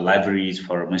libraries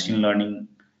for machine learning,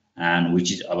 and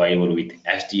which is available with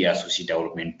SDSoC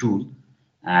development tool.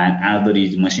 And another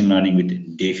is machine learning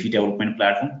with DeFi development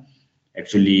platform.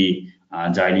 Actually,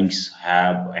 Xilinx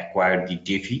have acquired the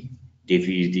DeFi.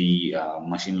 DeFi is the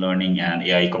machine learning and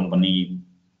AI company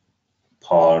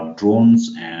for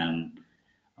drones and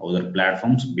other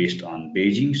platforms based on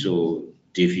Beijing. So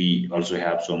DeFi also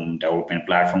have some development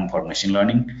platform for machine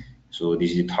learning. So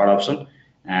this is the third option.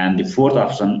 And the fourth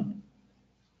option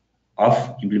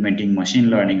of implementing machine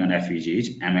learning on FPGA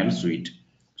is ML Suite.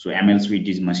 So ML Suite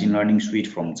is machine learning suite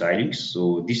from Xilinx.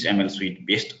 So this ML Suite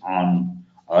based on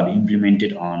or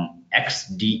implemented on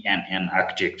XDNN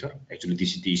architecture. Actually,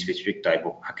 this is the specific type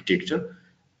of architecture,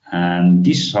 and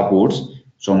this supports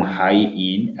some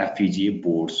high-end FPGA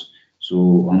boards.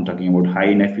 So I'm talking about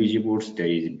high-end FPGA boards. There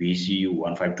is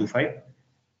BCU1525,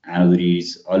 another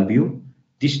is Albio.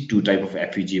 These two type of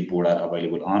FPGA board are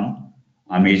available on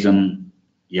Amazon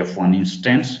F1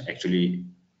 instance. Actually,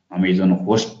 Amazon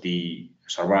hosts the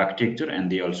server architecture, and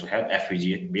they also have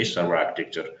FPGA-based server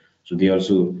architecture. So they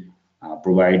also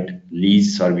provide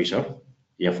lease service of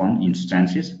F1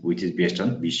 instances, which is based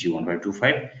on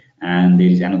BCU1525. And there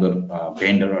is another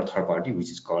vendor or third party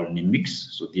which is called Nimbix.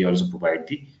 So they also provide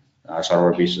the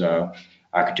server-based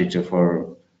architecture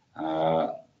for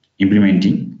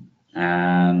implementing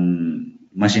and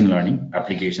machine learning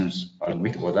applications along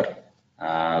with other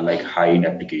like high-end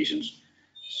applications.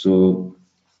 So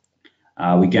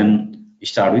we can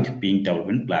start with PYNQ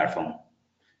development platform.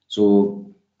 So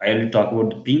I will talk about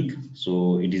the PYNQ.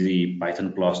 So it is a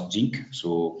Python plus Zynq.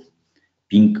 So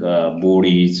PYNQ board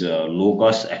is a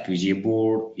low-cost FPGA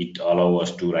board. It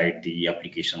allows us to write the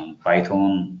application on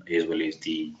Python as well as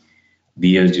the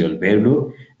BSGL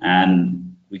Verilog.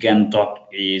 And we can talk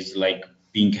is like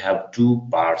PYNQ have two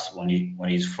parts. One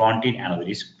is front end, another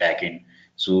is back end.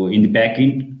 So in the back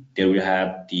end, there will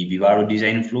have the VIVADO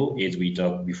design flow as we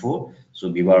talked before. So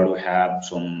VIVADO have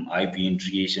some IP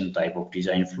integration type of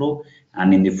design flow,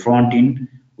 and in the front end,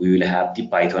 we will have the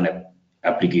Python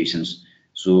applications.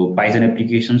 So Python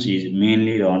applications is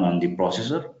mainly run on the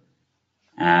processor,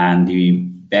 and the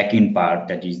backend part,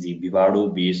 that is the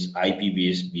VIVADO based, IP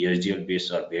based, BSDL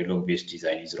based or Verilog based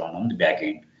design is run on the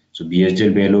backend. So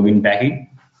BSDL Verilog in backend,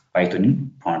 Python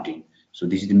in frontend. So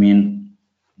this is the main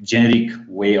generic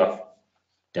way of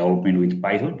development with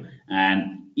Python,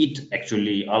 and it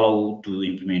actually allow to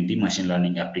implement the machine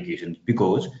learning applications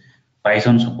because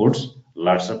Python supports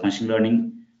lots of machine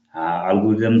learning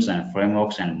algorithms and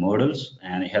frameworks and models.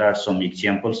 And here are some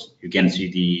examples. You can see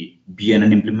the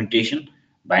BNN implementation,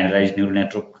 binarized neural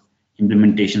network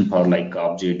implementation for like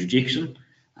object detection,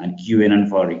 and QNN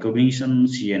for recognition,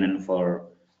 CNN for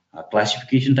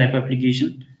classification type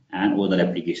application, and other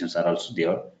applications are also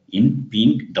there in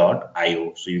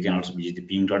PYNQ.io. So you can also visit the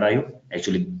PYNQ.io.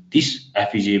 Actually, this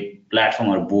FPGA platform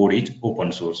or board is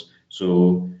open source.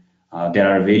 So there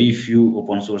are very few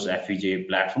open source FPGA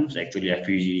platforms. Actually,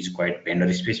 FPGA is quite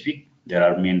vendor specific. There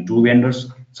are main two vendors,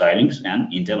 Xilinx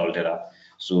and Intel Altera.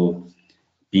 So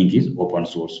PYNQ is open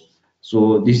source.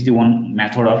 So this is the one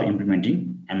method of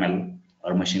implementing ML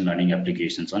or machine learning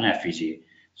applications on FPGA.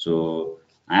 So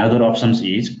another options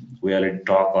is we already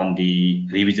talk on the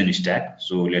revision stack.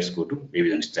 So let's go to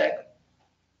revision stack.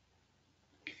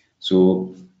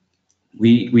 So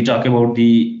we talk about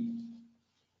the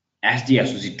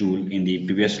SDSOC tool in the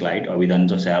previous slide, or we then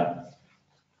just have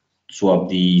show up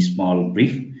the small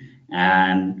brief.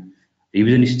 And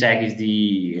revision stack is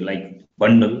the like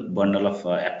bundle of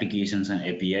applications and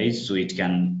APIs, so it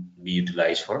can be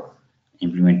utilized for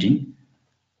implementing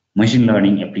machine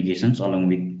learning applications along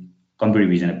with computer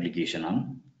vision application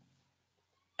on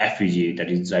FPGA,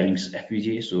 that is Xilinx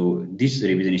FPGA. So this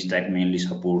revision stack mainly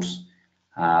supports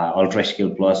ultra scale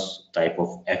plus type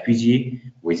of FPGA,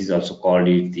 which is also called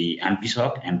it the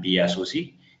MPSoC,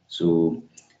 MPSoC. So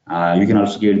you can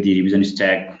also get the revision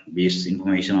stack based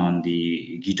information on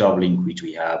the GitHub link, which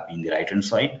we have in the right hand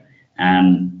side.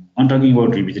 And on talking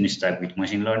about revision stack with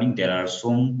machine learning, there are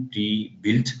some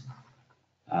pre-built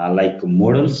like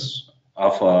models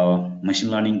of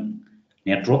machine learning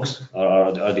networks,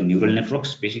 or the neural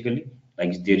networks basically.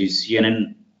 Like there is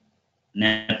CNN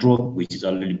network which is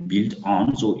already built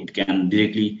on, so it can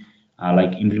directly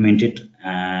like implement it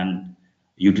and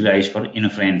utilize for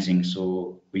inferencing.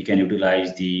 So we can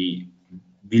utilize the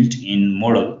built-in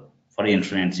model for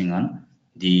inferencing on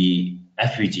the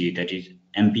FPGA, that is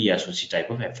MPSoC type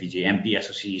of FPGA.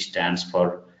 MPSoC stands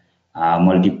for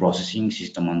multi-processing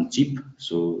system on chip.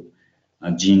 So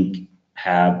Zinc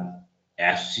have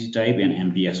SoC type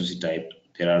and MPSoC type.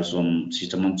 There are some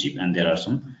system on chip and there are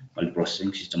some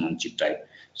multi-processing system on chip type.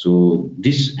 So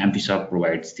this MPSoC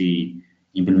provides the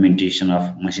implementation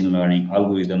of machine learning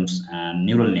algorithms and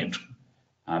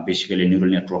basically neural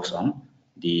networks on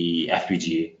the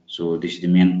FPGA. So this is the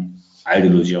main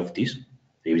ideology of this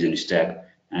revision stack,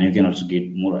 and you can also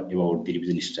get more about the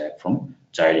revision stack from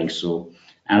Xilinx. So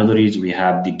another is we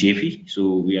have the DeFi.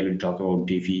 So we already talked about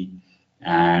DeFi,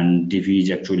 and DeFi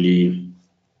is actually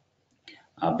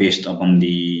based upon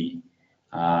the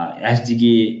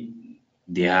SDK.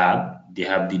 They have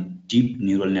the deep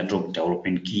neural network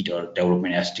development kit or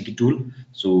development SDK tool.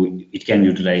 So it can be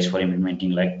utilized for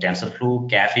implementing like TensorFlow,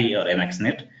 Caffe, or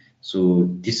MXNet. So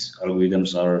these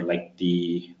algorithms are like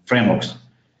the frameworks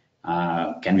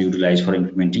can be utilized for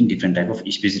implementing different type of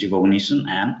speech recognition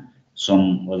and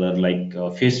some other like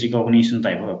face recognition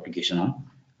type of application on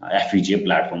FPGA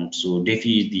platform. So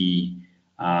DeFi is the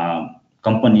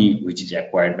company which is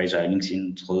acquired by Xilinx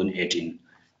in 2018.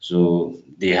 So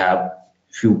they have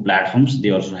few platforms.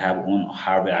 They also have own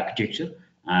hardware architecture,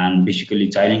 and basically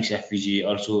Xilinx FPGA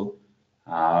also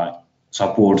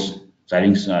supports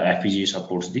Xilinx FPGA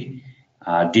supports the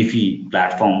DeFi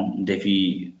platform,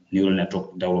 DeFi neural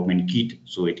network development kit,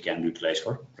 so it can be utilized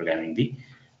for programming the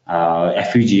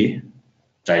FPGA,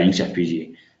 Xilinx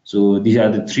FPGA. So these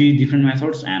are the three different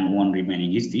methods, and one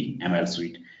remaining is the ML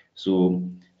suite. So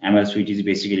ML suite is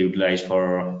basically utilized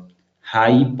for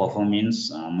high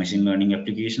performance machine learning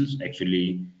applications.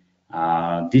 Actually,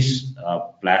 this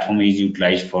platform is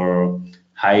utilized for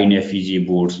high-end FPGA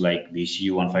boards like the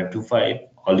CU1525,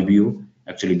 Albio.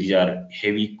 Actually, these are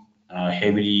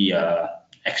heavily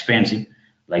expensive.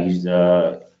 Like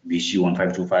the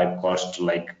VCU1525 cost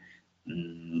like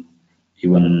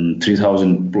even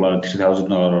 3,000 plus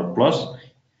 $3,000 plus,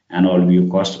 and Albio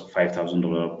cost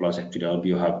 $5,000 plus. Actually,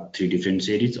 Albio have three different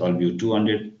series: Albio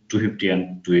 200, 250,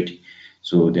 and 280.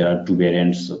 So there are two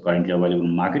variants currently available in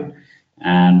the market,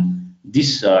 and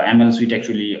this ML suite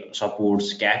actually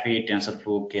supports Caffe,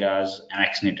 TensorFlow, Keras,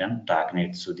 MXNet, and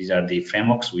Darknet. So these are the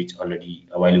frameworks which already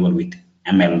available with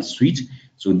ML suite.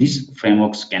 So these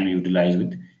frameworks can be utilized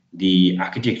with the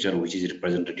architecture which is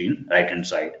represented in right hand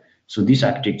side. So this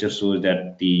architecture shows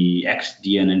that the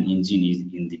XDNN engine is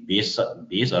in the base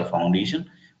or foundation,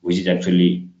 which is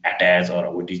actually attached or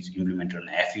which is implemented on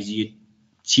FPGA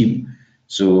chip.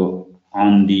 So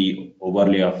on the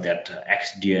overlay of that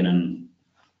XDNN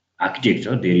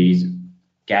architecture, there is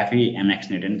Cafe,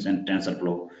 MXNet, and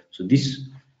TensorFlow. So this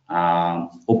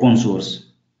open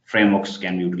source frameworks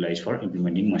can be utilized for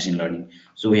implementing machine learning.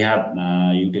 So we have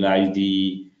utilized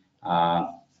the uh,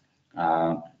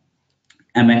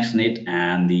 MXNet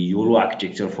and the YOLO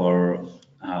architecture for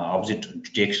object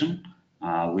detection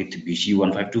with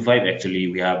BC1525. Actually,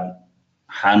 we have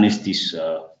harnessed this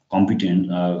computing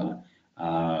the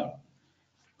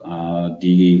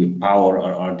power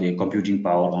or the computing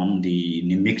power on the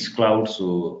Nimbix cloud.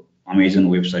 So Amazon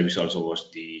Web Service also was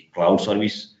the cloud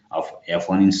service of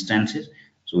F1 instances.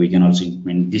 So we can also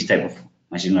implement this type of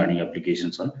machine learning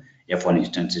applications on F1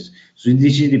 instances. So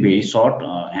this is the very short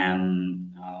and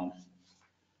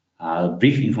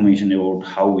brief information about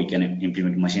how we can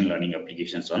implement machine learning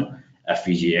applications on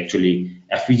FPGA. Actually,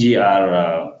 FPGA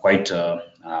are quite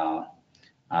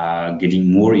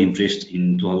getting more interest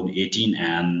in 2018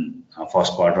 and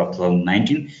first quarter of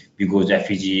 2019 because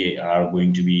FPGA are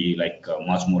going to be like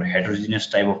much more heterogeneous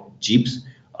type of chips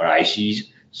or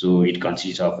ICs. So it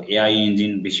consists of AI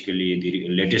engine, basically the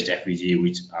latest FPGA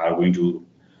which are going to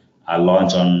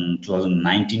launch on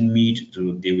 2019 mid.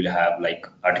 So they will have like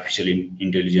artificial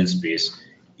intelligence based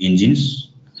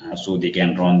engines, so they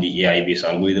can run the AI based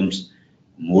algorithms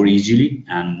more easily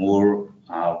and more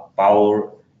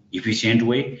power efficient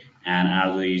way. And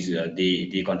another is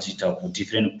they consist of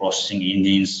different processing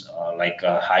engines like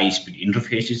high speed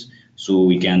interfaces, so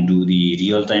we can do the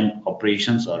real time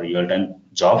operations or real time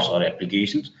jobs or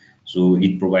applications. So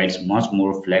it provides much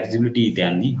more flexibility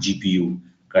than the GPU,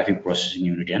 graphic processing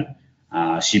unit, and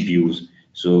CPUs.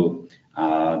 So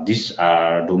these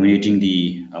are dominating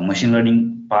the machine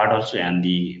learning part also, and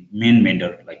the main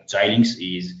vendor like Xilinx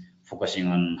is focusing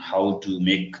on how to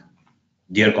make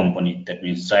their company, that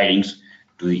means Xilinx,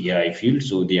 to the AI field.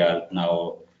 So they are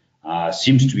now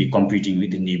seems to be competing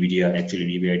with NVIDIA. Actually,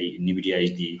 NVIDIA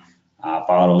is the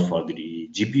powerhouse for the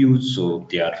GPUs, so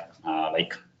they are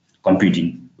like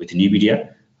competing with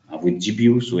NVIDIA with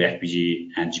GPU. So FPGA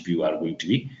and GPU are going to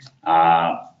be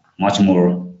much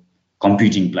more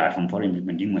computing platform for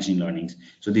implementing machine learning.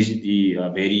 So this is the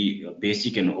very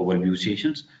basic and overview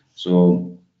sessions.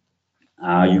 So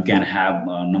you can have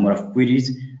a number of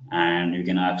queries and you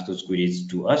can ask those queries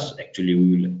to us. Actually,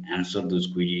 we will answer those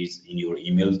queries in your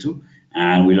email too,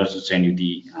 and we'll also send you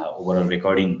the overall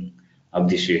recording of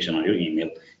this session on your email.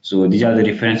 So these are the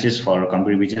references for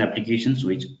computer vision applications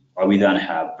which Avidan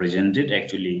have presented.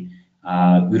 Actually,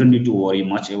 we don't need to worry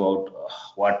much about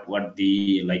what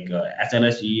the like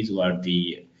SLS is, what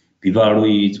the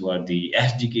VIVADO is, what the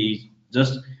SDK is.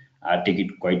 Just take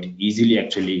it quite easily.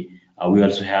 Actually, we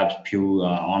also have few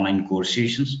online course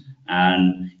sessions,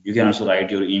 and you can also write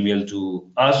your email to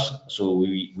us. So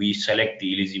we select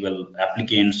the eligible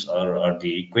applicants or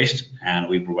the request, and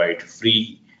we provide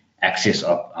free access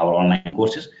of our online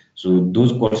courses. So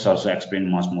those courses also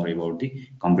explain much more about the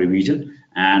computer vision.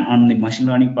 And on the machine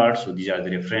learning part, so these are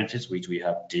the references which we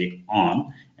have taken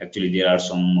on. Actually, there are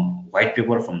some white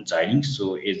paper from Xilinx.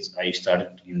 So it's I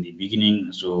started in the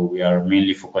beginning. So we are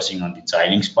mainly focusing on the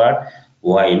Xilinx part,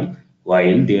 while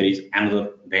there is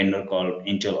another vendor called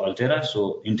Intel Altera.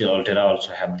 So Intel Altera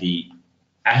also have the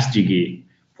SDK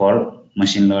for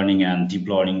machine learning and deep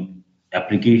learning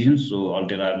applications. So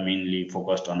Altera mainly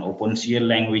focused on OpenCL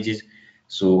languages.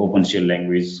 So OpenCL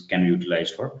language can be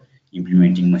utilized for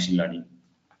implementing machine learning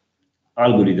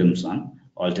algorithms on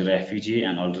Altera FPGA,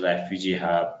 and Altera FPGA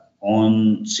have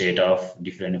own set of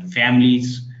different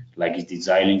families, like the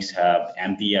Xilinx have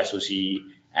MPSoC,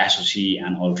 SoC,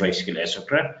 and Ultra Scale,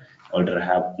 etc. Altera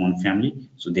have own family,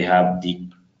 so they have the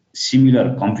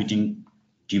similar computing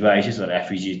devices or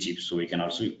FPGA chips. So we can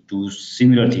also do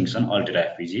similar things on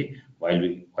Altera FPGA while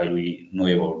we know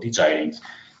about the Xilinx.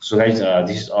 So guys,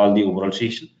 this is all the overall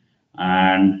session,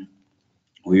 and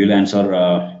we will answer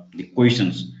the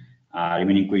questions,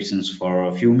 remaining questions for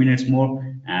a few minutes more.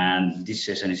 And this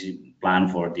session is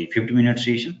planned for the 50-minute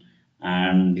session.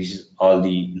 And this is all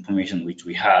the information which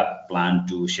we have planned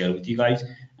to share with you guys.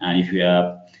 And if you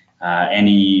have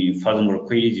any furthermore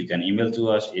queries, you can email to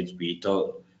us. We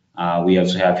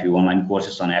also have a few online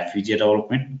courses on FPGA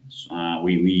development.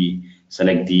 We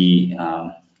select the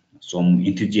some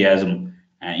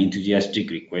enthusiastic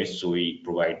requests, so we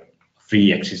provide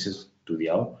free accesses to the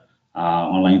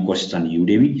online courses on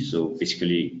Udemy. So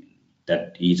basically,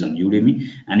 that is on Udemy.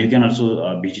 And you can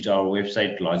also visit our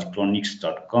website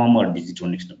logictronix.com or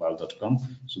digitronixnepali.com.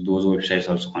 So those websites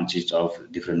also consist of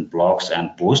different blogs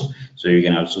and posts. So you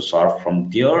can also surf from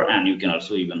there, and you can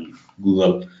also even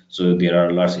Google. So there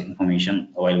are lots of information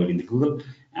available in the Google.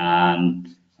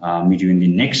 And meet you in the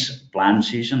next planned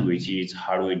session, which is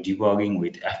hardware debugging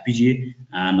with FPGA.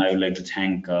 And I would like to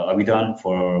thank Abhidan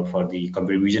for the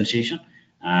computer vision session.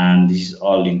 And this is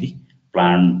all in the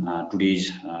plan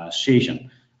today's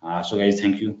session. So guys,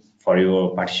 thank you for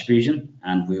your participation,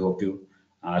 and we hope you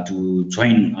to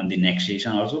join on the next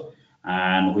session also,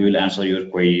 and we will answer your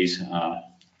queries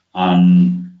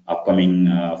on upcoming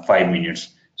 5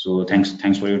 minutes. So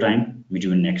thanks for your time. Meet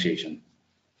you in next session.